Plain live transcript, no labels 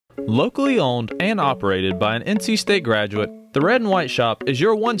Locally owned and operated by an NC State graduate, the Red and White Shop is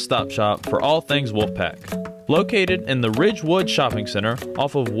your one-stop shop for all things Wolfpack. Located in the Ridgewood Shopping Center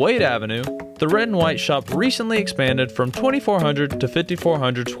off of Wade Avenue, the Red and White Shop recently expanded from 2,400 to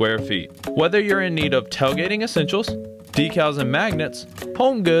 5,400 square feet. Whether you're in need of tailgating essentials, decals and magnets,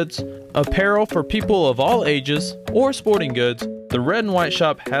 home goods, apparel for people of all ages, or sporting goods, the Red and White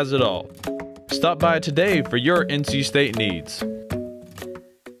Shop has it all. Stop by today for your NC State needs.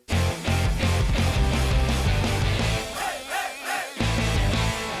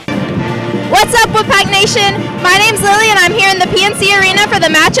 What's up, Wolfpack Nation? My name's Lily and I'm here in the PNC Arena for the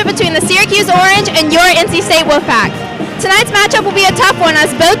matchup between the Syracuse Orange and your NC State Wolfpack. Tonight's matchup will be a tough one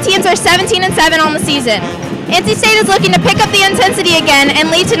as both teams are 17-7 on the season. NC State is looking to pick up the intensity again and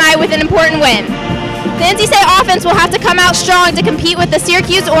lead tonight with an important win. The NC State offense will have to come out strong to compete with the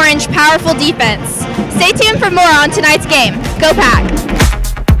Syracuse Orange powerful defense. Stay tuned for more on tonight's game. Go Pack!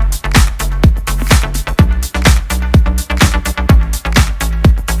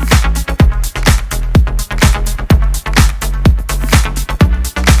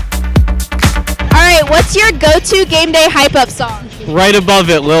 What's your go-to game day hype-up song? Right above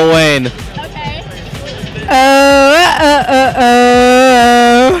it, Lil Wayne. Okay.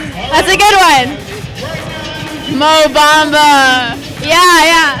 That's a good one. Mo Bamba.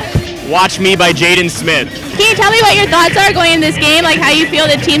 Yeah. Watch Me by Jaden Smith. Can you tell me what your thoughts are going into this game? Like how you feel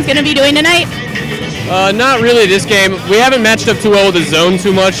the team's going to be doing tonight? Not really this game. We haven't matched up too well with the zone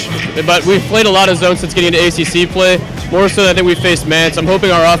too much, but we've played a lot of zone since getting into ACC play. More so than I think we faced man, so I'm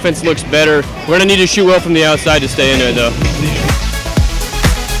hoping our offense looks better. We're going to need to shoot well from the outside to stay in there, though.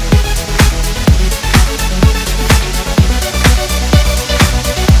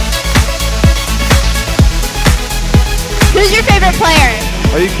 Who's your favorite player?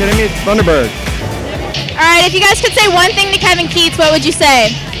 Are you kidding me? It's Thunderbird. All right, if you guys could say one thing to Kevin Keats, what would you say?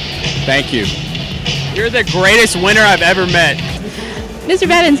 Thank you. You're the greatest winner I've ever met. Mr.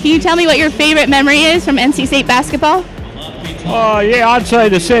 Bevins, can you tell me what your favorite memory is from NC State basketball? Yeah, I'd say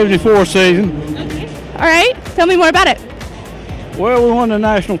the '74 season. All right, tell me more about it. Well, we won the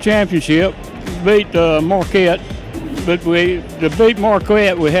national championship, beat Marquette, but to beat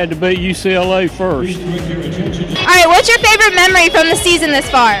Marquette, we had to beat UCLA first. All right, what's your favorite memory from the season this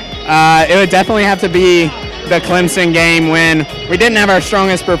far? It would definitely have to be the Clemson game when we didn't have our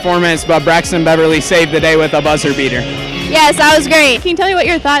strongest performance, but Braxton Beverly saved the day with a buzzer beater. Yes, that was great. Can you tell me what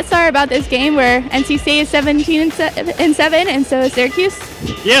your thoughts are about this game where NC State is 17-7 and so is Syracuse?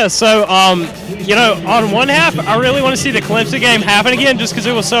 Yeah, so, you know, on one half, I really want to see the Clemson game happen again just because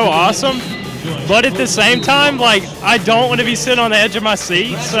it was so awesome. But at the same time, like, I don't want to be sitting on the edge of my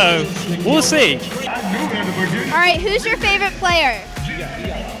seat, so we'll see. All right, who's your favorite player?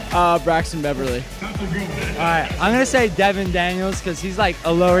 Braxton Beverly. All right, I'm going to say Devin Daniels because he's like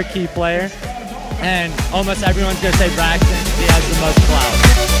a lower key player. And almost everyone's going to say Braxton because he has the most clout.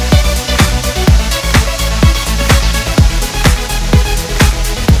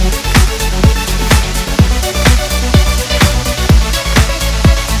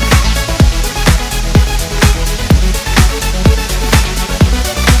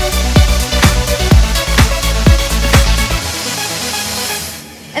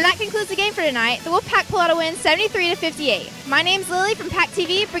 And that concludes the game for tonight. The Wolfpack pulled out a win 73-58. My name's Lily from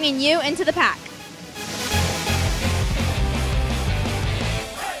PackTV, bringing you into the Pack.